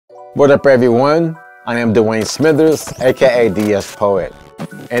What up everyone, I am Dewayne Smithers, aka DS Poet.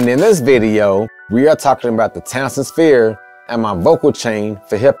 And in this video, we are talking about the Townsend sphere and my vocal chain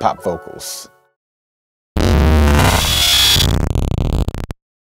for hip hop vocals.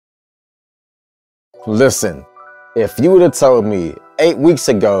 Listen, if you would have told me 8 weeks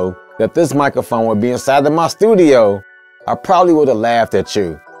ago that this microphone would be inside of my studio, I probably would have laughed at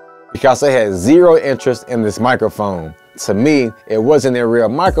you because I had zero interest in this microphone. To me, it wasn't a real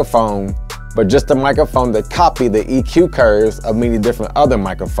microphone, but just a microphone that copied the EQ curves of many different other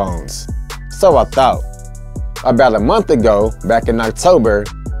microphones. So I thought. About a month ago, back in October,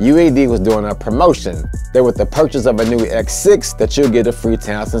 UAD was doing a promotion that with the purchase of a new X6 that you'll get a free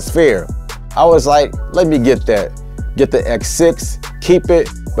Townsend sphere. I was like, let me get that. Get the X6, keep it,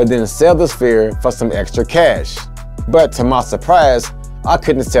 but then sell the sphere for some extra cash. But to my surprise, I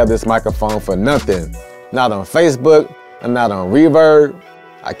couldn't sell this microphone for nothing. Not on Facebook, and not on Reverb.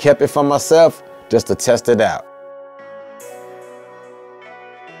 I kept it for myself just to test it out.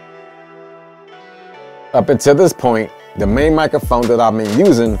 Up until this point, the main microphone that I've been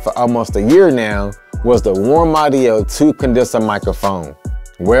using for almost a year now was the Warm Audio 2 condenser microphone.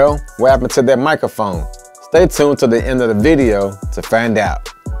 Well, what happened to that microphone? Stay tuned to the end of the video to find out.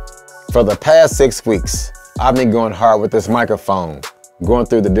 For the past 6 weeks, I've been going hard with this microphone, going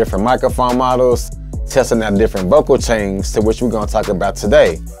through the different microphone models, testing out different vocal chains, to which we're going to talk about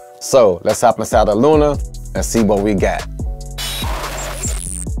today. So let's hop inside of Luna and see what we got.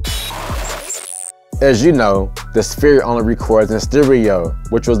 As you know, the sphere only records in stereo,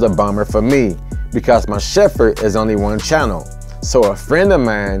 which was a bummer for me because my Shepherd is only one channel. So a friend of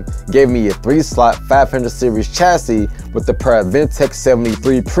mine gave me a 3-slot 500 series chassis with the pair of Ventex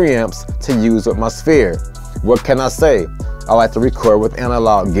 73 preamps to use with my sphere. What can I say? I like to record with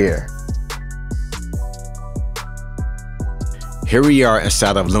analog gear. Here we are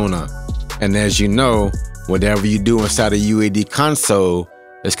inside of Luna, and as you know, whatever you do inside of UAD console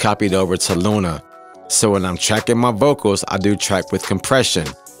is copied over to Luna. So when I'm tracking my vocals, I do track with compression.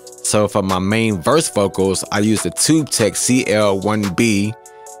 So for my main verse vocals, I use the TubeTech CL1B,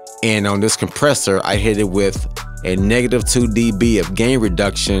 and on this compressor, I hit it with a -2 dB of gain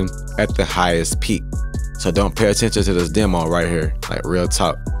reduction at the highest peak. So don't pay attention to this demo right here, like real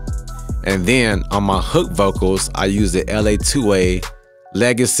talk. And then on my hook vocals, I use the LA2A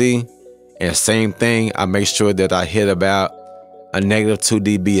Legacy, and same thing, I make sure that I hit about a -2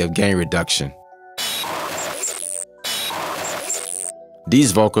 dB of gain reduction.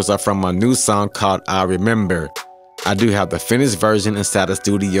 These vocals are from my new song called I Remember. I do have the finished version inside of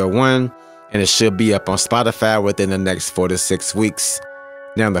Studio One, and it should be up on Spotify within the next 4 to 6 weeks.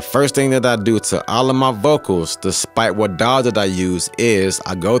 Now, the first thing that I do to all of my vocals, despite what DAW that I use, is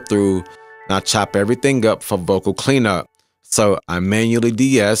I go through and I chop everything up for vocal cleanup. So I manually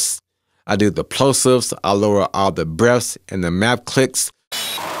DS, I do the plosives, I lower all the breaths and the map clicks.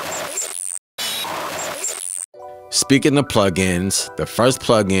 Speaking of plugins, the first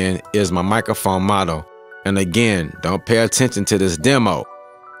plugin is my microphone model. And again, don't pay attention to this demo,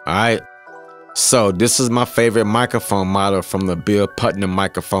 alright? So this is my favorite microphone model from the Bill Putnam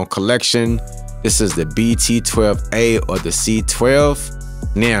microphone collection. This is the BT12A or the C12.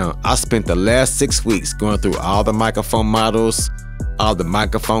 Now, I spent the last 6 weeks going through all the microphone models, all the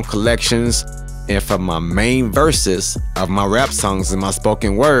microphone collections, and for my main verses of my rap songs and my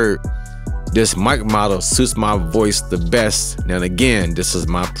spoken word, this mic model suits my voice the best. Now again, this is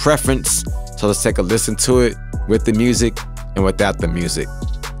my preference, so let's take a listen to it with the music and without the music.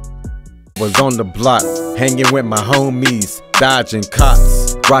 Was on the block, hanging with my homies, dodging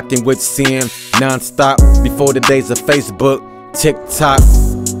cops, rocking with sin non-stop before the days of Facebook, TikTok,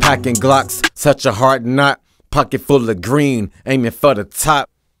 packing Glocks, such a hard knot, pocket full of green, aiming for the top,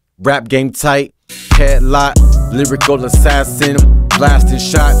 rap game tight, headlock, lyrical assassin, blasting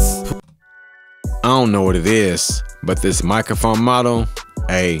shots. I don't know what it is, but this microphone model,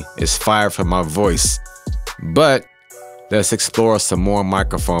 hey, it's fire for my voice. But let's explore some more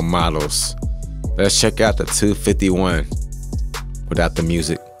microphone models. Let's check out the 251 without the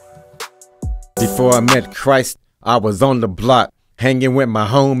music. Before I met Christ, I was on the block, hanging with my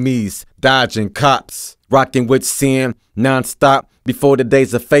homies, dodging cops, rocking with sin non-stop before the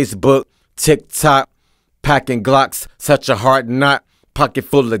days of Facebook, TikTok, packing Glocks, such a hard knot, pocket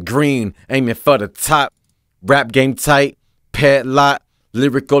full of green, aiming for the top, rap game tight, padlock,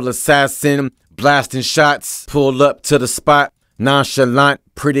 lyrical assassin, blasting shots, pull up to the spot, nonchalant,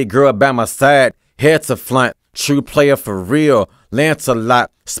 pretty girl by my side, head to front, true player for real, Lancelot,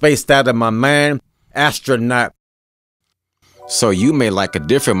 spaced out of my mind, astronaut. So you may like a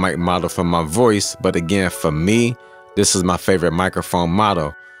different mic model for my voice, but again, for me, this is my favorite microphone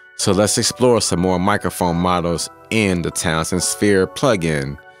model. So let's explore some more microphone models in the Townsend Sphere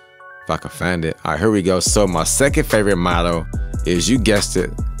plugin. If I can find it. All right, here we go. So my second favorite model is, you guessed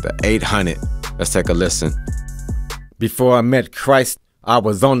it, the 800. Let's take a listen. Before I met Christ, I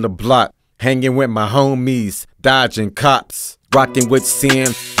was on the block, hanging with my homies, dodging cops, rocking with sin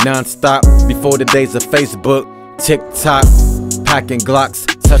non-stop. Before the days of Facebook, TikTok, packing Glocks,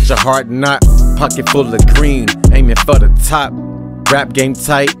 such a hard knot, pocket full of green, aiming for the top. Rap game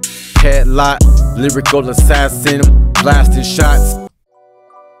tight, padlock, lyrical assassin, blasting shots.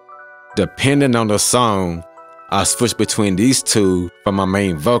 Depending on the song, I switch between these two for my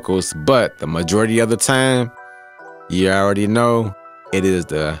main vocals, but the majority of the time, you already know, it is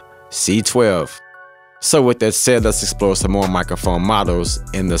the C12. So with that said, let's explore some more microphone models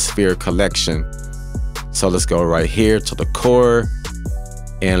in the Sphere collection. So let's go right here to the core,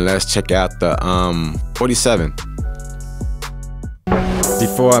 and let's check out the 47.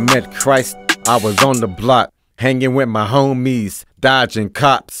 Before I met Christ, I was on the block, hanging with my homies, dodging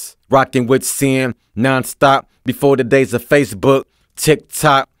cops, rocking with sin non-stop. Before the days of Facebook,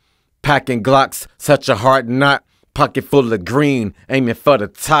 TikTok, packing Glocks, such a hard knot, pocket full of green, aiming for the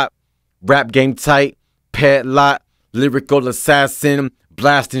top. Rap game tight, padlock, lyrical assassin,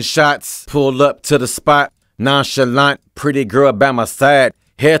 blasting shots. Pull up to the spot, nonchalant, pretty girl by my side,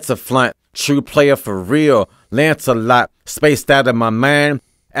 head to flaunt, true player for real, Lancelot, spaced out of my mind,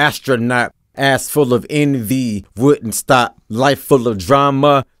 astronaut, ass full of envy, wouldn't stop, life full of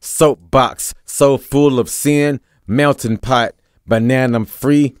drama, soapbox, so full of sin, melting pot, but now I'm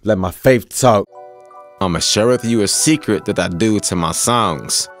free, let my faith talk. I'ma share with you a secret that I do to my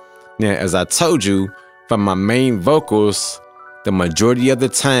songs. Now, as I told you, for my main vocals, the majority of the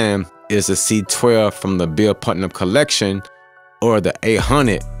time is a C12 from the Bill Putnam collection or the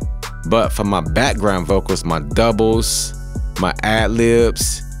 800. But for my background vocals, my doubles, my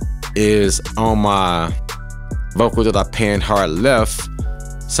ad-libs is on my vocal that I panned hard left.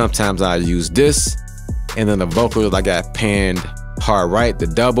 Sometimes I use this, and then the vocal that I got panned hard right, the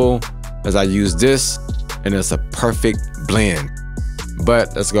double, as I use this, and it's a perfect blend.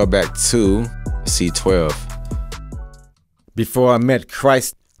 But let's go back to C12. Before I met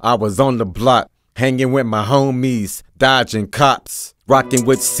Christ, I was on the block, hanging with my homies, dodging cops, rocking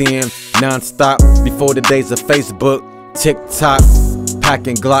with sin non-stop. Before the days of Facebook, TikTok,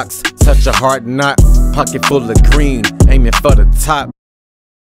 packing Glocks, such a hard knot, pocket full of green, aiming for the top.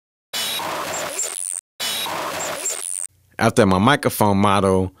 After my microphone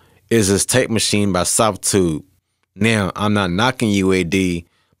model is this tape machine by SUBTRACTIVE. Now, I'm not knocking UAD,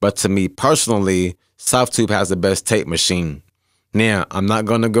 but to me personally, SUBTRACTIVE has the best tape machine. Now, I'm not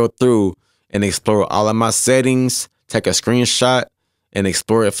gonna go through and explore all of my settings, take a screenshot, and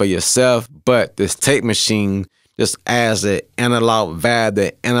explore it for yourself, but this tape machine just adds the analog vibe,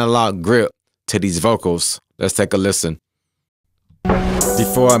 the analog grip to these vocals. Let's take a listen.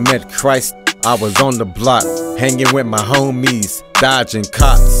 Before I met Christ, I was on the block, hanging with my homies, dodging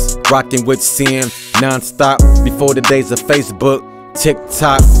cops, rocking with sin non-stop. Before the days of Facebook,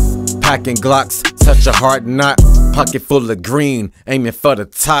 TikTok, packing Glocks, such a hard knot, pocket full of green, aiming for the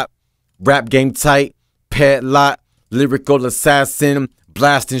top. Rap game tight, padlock, lyrical assassin,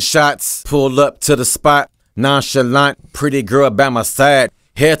 blasting shots. Pull up to the spot, nonchalant, pretty girl by my side,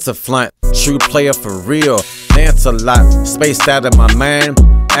 head to flaunt, true player for real, Lancelot, spaced out of my mind,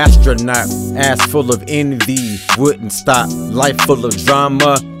 astronaut, ass full of envy, wouldn't stop, life full of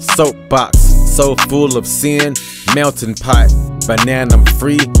drama, soapbox, so full of sin, melting pot, but now I'm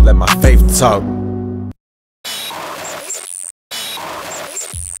free, let my faith talk.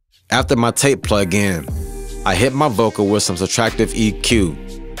 After my tape plug-in, I hit my vocal with some subtractive EQ.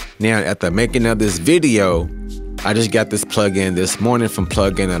 Now, after making of this video, I just got this plugin this morning from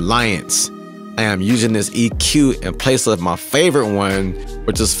Plugin Alliance. I am using this EQ in place of my favorite one,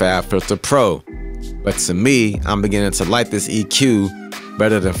 which is FabFilter Pro. But to me, I'm beginning to like this EQ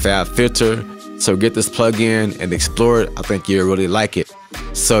better than FabFilter. So get this plugin and explore it. I think you'll really like it.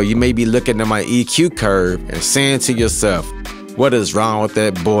 So you may be looking at my EQ curve and saying to yourself, what is wrong with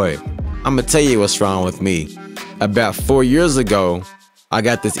that boy? I'm gonna tell you what's wrong with me. About 4 years ago, I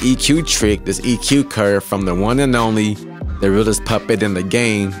got this EQ trick, this EQ curve from the one and only, the realest puppet in the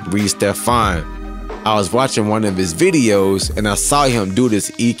game, Reed Stefan. I was watching one of his videos and I saw him do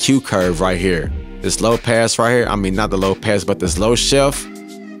this EQ curve right here. This low pass right here, I mean not the low pass, but this low shelf.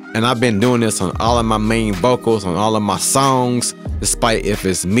 And I've been doing this on all of my main vocals, on all of my songs, despite if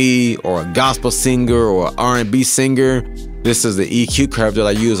it's me or a gospel singer or an R&B singer. This is the EQ curve that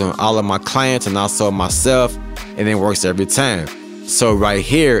I use on all of my clients and also myself, and it works every time. So right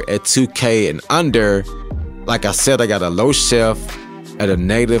here at 2K and under, like I said, I got a low shelf, at a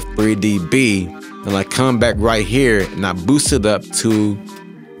negative 3 dB, and I come back right here and I boost it up to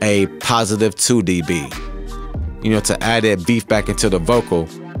a positive 2 dB, you know, to add that beef back into the vocal.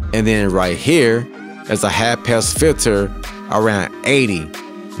 And then right here is a half-pass filter around 80.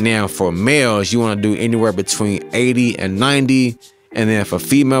 Now for males, you want to do anywhere between 80 and 90, and then for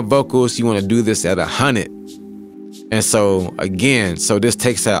female vocals, you want to do this at 100. And so again, so this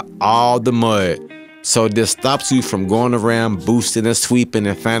takes out all the mud. So this stops you from going around boosting and sweeping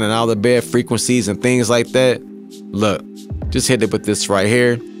and finding all the bad frequencies and things like that. Look, just hit it with this right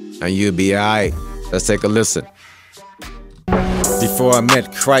here and you'll be all right. Let's take a listen. Before I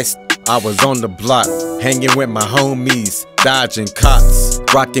met Christ, I was on the block, hanging with my homies, dodging cops,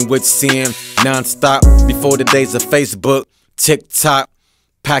 rocking with sin non-stop. Before the days of Facebook, TikTok,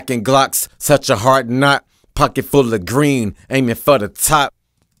 packing Glocks, such a hard knot, pocket full of green, aiming for the top.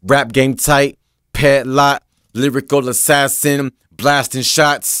 Rap game tight, padlock, lyrical assassin, blasting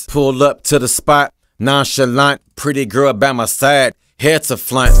shots, pull up to the spot, nonchalant, pretty girl by my side, head to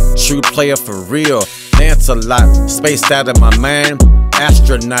flaunt, true player for real, dance a lot, spaced out of my mind,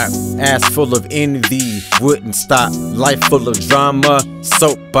 astronaut, ass full of envy, wouldn't stop, life full of drama,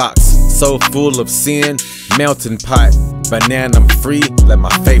 soapbox, so full of sin, melting pot, but now I'm free, let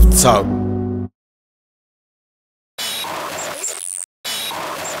my faith talk.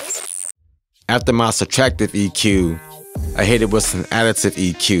 After my subtractive EQ, I hit it with some additive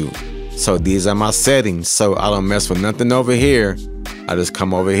EQ. So these are my settings, so I don't mess with nothing over here, I just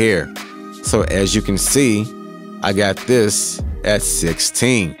come over here. So as you can see, I got this at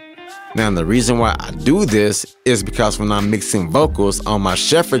 16. Now the reason why I do this is because when I'm mixing vocals on my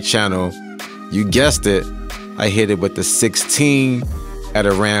Shepherd channel, you guessed it, I hit it with the 16 at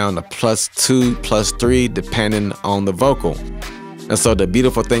around a +2, +3 depending on the vocal. And so the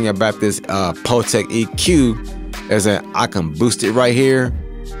beautiful thing about this Potec EQ is that I can boost it right here,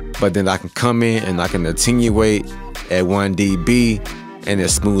 but then I can come in and I can attenuate at 1 dB and it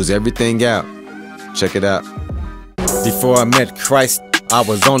smooths everything out. Check it out. Before I met Christ, I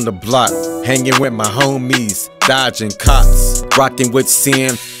was on the block, hanging with my homies, dodging cops, rocking with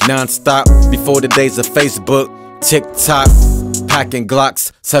sin non-stop. Before the days of Facebook, TikTok, packing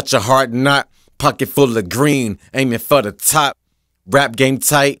Glocks, such a hard knot, pocket full of green, aiming for the top. Rap game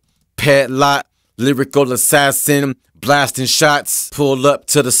tight, padlock, lyrical assassin, blasting shots, pull up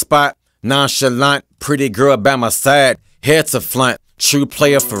to the spot, nonchalant, pretty girl by my side, head to flaunt, true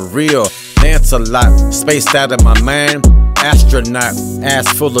player for real, dance a lot, spaced out of my mind, astronaut,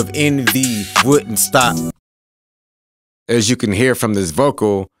 ass full of envy, wouldn't stop. As you can hear from this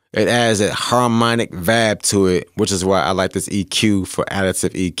vocal, it adds a harmonic vibe to it, which is why I like this EQ for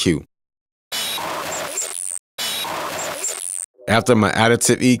additive EQ. After my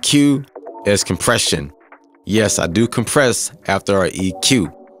additive EQ is compression. Yes, I do compress after our EQ.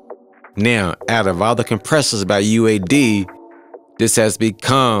 Now, out of all the compressors by UAD, this has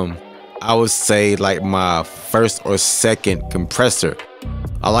become, I would say, like my first or second compressor.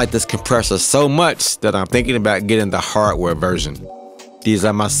 I like this compressor so much that I'm thinking about getting the hardware version. These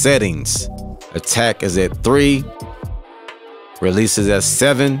are my settings. Attack is at 3, release is at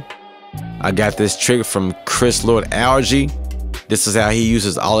 7. I got this trick from Chris Lord Algae. This is how he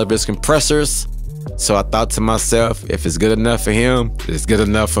uses all of his compressors. So I thought to myself, if it's good enough for him, it's good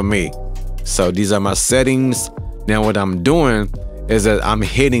enough for me. So these are my settings. Now what I'm doing is that I'm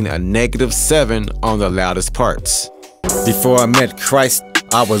hitting a -7 on the loudest parts. Before I met Christ,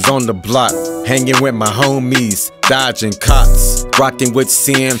 I was on the block, hanging with my homies, dodging cops, rocking with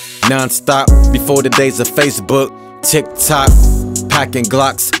sin non-stop. Before the days of Facebook, TikTok, packing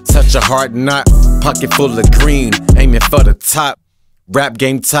Glocks, such a hard knot, pocket full of green, aiming for the top. Rap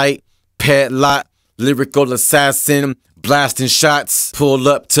game tight, padlock, lyrical assassin, blasting shots, pull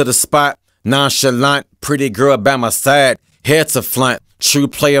up to the spot, nonchalant, pretty girl by my side, head to flaunt, true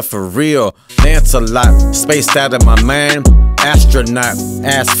player for real, dance a lot, spaced out of my mind, astronaut,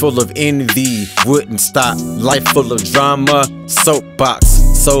 ass full of envy, wouldn't stop, life full of drama, soapbox,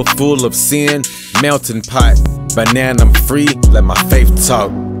 so full of sin, melting pot, but now I'm free, let my faith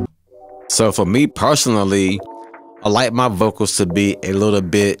talk. So for me personally, I like my vocals to be a little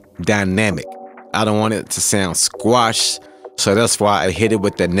bit dynamic. I don't want it to sound squashed, so that's why I hit it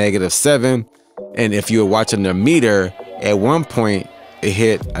with that -7. And if you were watching the meter, at one point it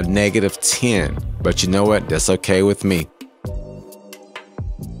hit a -10. But you know what? That's okay with me.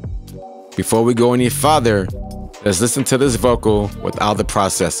 Before we go any farther, let's listen to this vocal without the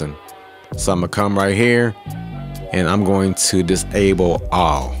processing. So I'm gonna come right here and I'm going to disable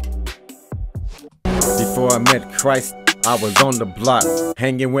all. Before I met Christ, I was on the block,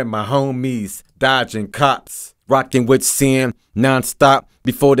 hanging with my homies, dodging cops, rocking with sin, non-stop,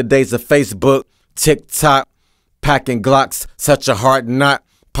 before the days of Facebook, TikTok, packing Glocks, such a hard knot,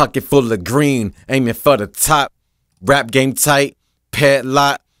 pocket full of green, aiming for the top, rap game tight,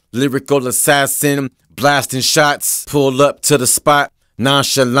 padlock, lyrical assassin, blasting shots, pull up to the spot,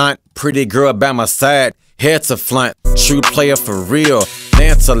 nonchalant, pretty girl by my side, head to flaunt, true player for real,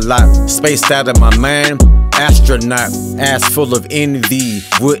 dance a lot, spaced out of my mind, astronaut, ass full of envy,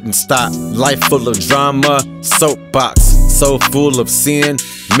 wouldn't stop, life full of drama, soapbox, so full of sin,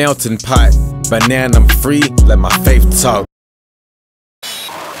 melting pot, but now I'm free, let my faith talk.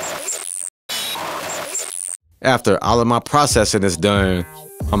 After all of my processing is done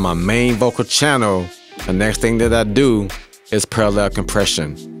on my main vocal channel, the next thing that I do is parallel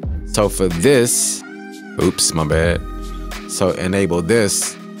compression. So for this, oops, my bad. So enable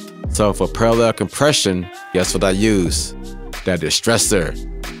this. So for parallel compression, guess what I use? That distressor.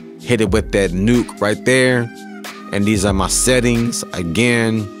 Hit it with that nuke right there. And these are my settings.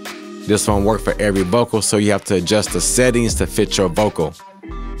 Again, this won't work for every vocal, so you have to adjust the settings to fit your vocal.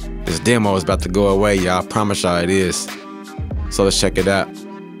 This demo is about to go away, y'all. I promise y'all it is. So let's check it out.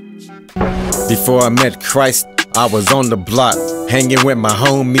 Before I met Christ, I was on the block, hanging with my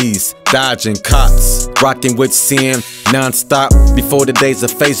homies, dodging cops, rocking with sin, non-stop, before the days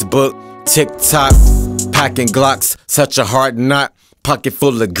of Facebook, TikTok, packing Glocks, such a hard knot, pocket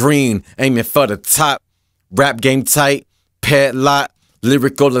full of green, aiming for the top, rap game tight, padlock,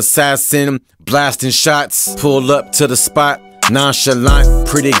 lyrical assassin, blasting shots, pull up to the spot, nonchalant,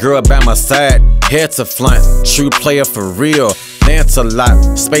 pretty girl by my side, head to flaunt, true player for real, dance a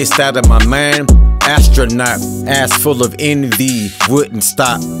lot, spaced out of my mind, astronaut, ass full of envy, wouldn't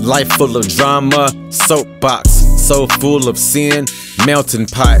stop, life full of drama, soapbox, so full of sin, melting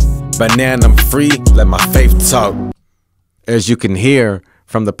pot, but now I'm free, let my faith talk. As you can hear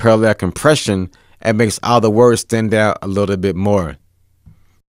from the parallel compression, it makes all the words stand out a little bit more.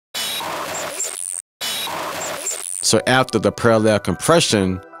 So after the parallel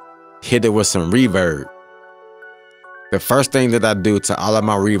compression, hit it with some reverb. The first thing that I do to all of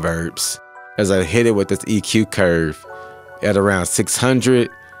my reverbs is I hit it with this EQ curve at around 600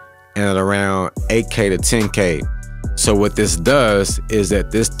 and at around 8K to 10K. So what this does is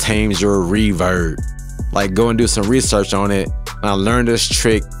that this tames your reverb. Like, go and do some research on it. And I learned this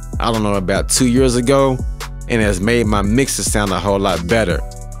trick, I don't know, about 2 years ago, and it has made my mixes sound a whole lot better.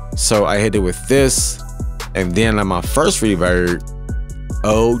 So I hit it with this, and then on my first reverb,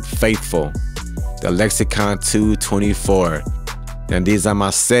 Old Faithful, the Lexington 224. And these are my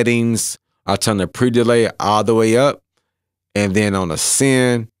settings. I turn the pre-delay all the way up, and then on the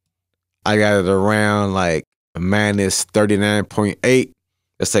send, I got it around like minus 39.8.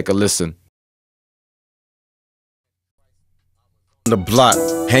 Let's take a listen. On the block,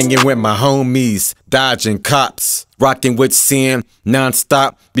 hanging with my homies, dodging cops, rocking with sin,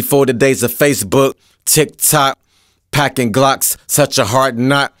 non-stop, before the days of Facebook, TikTok, packing Glocks, such a hard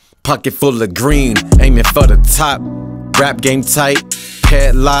knot, pocket full of green, aiming for the top, rap game tight,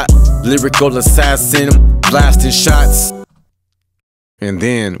 padlock, lyrical assassin, blasting shots. And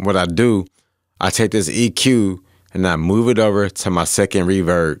then what I do, I take this EQ and I move it over to my second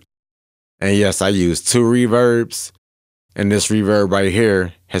reverb. And yes, I use 2 reverbs, and this reverb right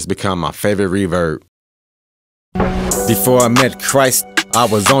here has become my favorite reverb. Before I met Christ, I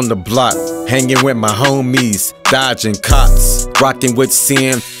was on the block, hanging with my homies, dodging cops, rocking with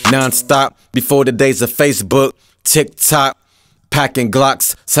sin, non-stop, before the days of Facebook, TikTok, packing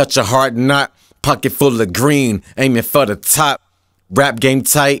Glocks, such a hard knot, pocket full of green, aiming for the top, rap game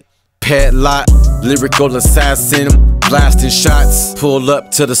tight, padlock, lyrical assassin, blasting shots, pull up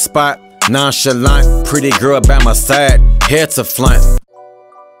to the spot, nonchalant, pretty girl by my side, head to flaunt.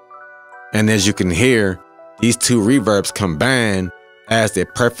 And as you can hear, these 2 reverbs combine as the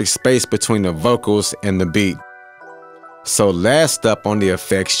perfect space between the vocals and the beat. So last up on the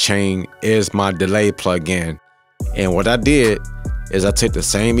effects chain is my delay plugin. And what I did is I took the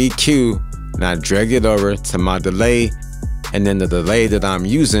same EQ and I dragged it over to my delay, and then the delay that I'm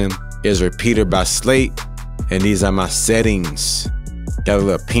using is repeated by Slate, and these are my settings. Got a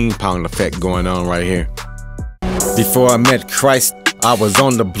little ping pong effect going on right here. Before I met Christ, I was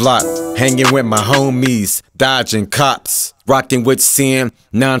on the block, hanging with my homies, dodging cops, rocking with sin,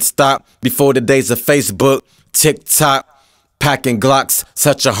 non-stop, before the days of Facebook, TikTok, packing Glocks,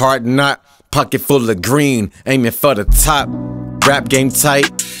 such a hard knot, pocket full of green, aiming for the top, rap game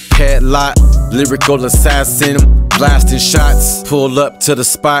tight, padlock, lyrical assassin, blasting shots, pull up to the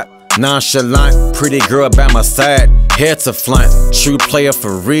spot, nonchalant, pretty girl by my side, head to flaunt, true player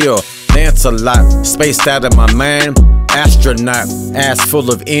for real, dance a lot, spaced out of my mind, Astronaut, ass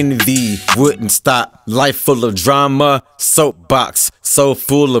full of envy, wouldn't stop. Life full of drama, soapbox, so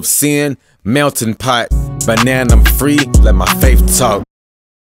full of sin. Melting pot, banana I'm free, let my faith talk.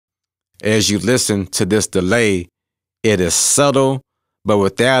 As you listen to this delay, it is subtle, but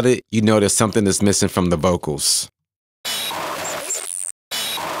without it, you know there's something that's missing from the vocals.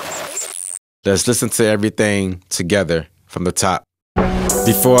 Let's listen to everything together from the top.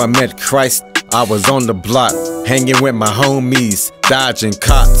 Before I met Christ, I was on the block, hanging with my homies, dodging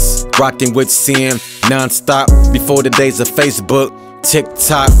cops, rocking with sin non-stop. Before the days of Facebook,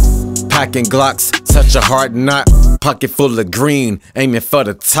 TikTok, packing Glocks, such a hard knot. Pocket full of green, aiming for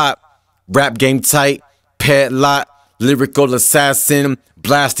the top. Rap game tight, padlock, lyrical assassin,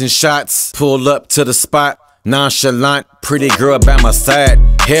 blasting shots. Pull up to the spot, nonchalant, pretty girl by my side,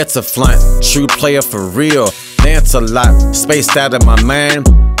 head to flaunt. True player for real, dance a lot, spaced out of my mind.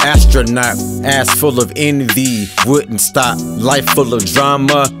 Astronaut, ass full of envy, wouldn't stop. Life full of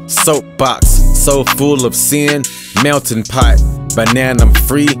drama, soapbox, so full of sin. Melting pot, banana I'm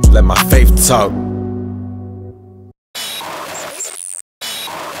free, let my faith talk.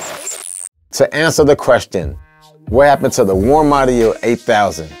 To answer the question, what happened to the Warm Audio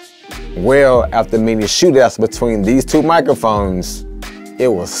 8000? Well, after many shootouts between these two microphones, it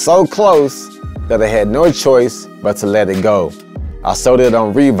was so close that I had no choice but to let it go. I sold it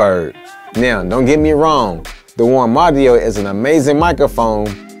on Reverb. Now, don't get me wrong, the Warm Audio is an amazing microphone,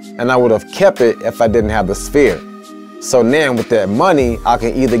 and I would have kept it if I didn't have the Sphere. So now with that money, I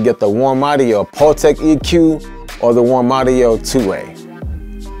can either get the Warm Audio Pultec EQ or the Warm Audio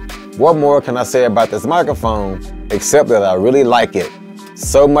 2A. What more can I say about this microphone except that I really like it?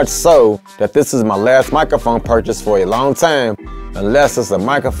 So much so that this is my last microphone purchase for a long time, unless it's a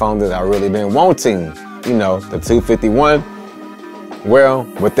microphone that I've really been wanting, you know, the 251. Well,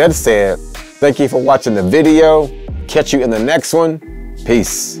 with that said, thank you for watching the video. Catch you in the next one.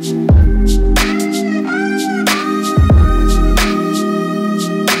 Peace.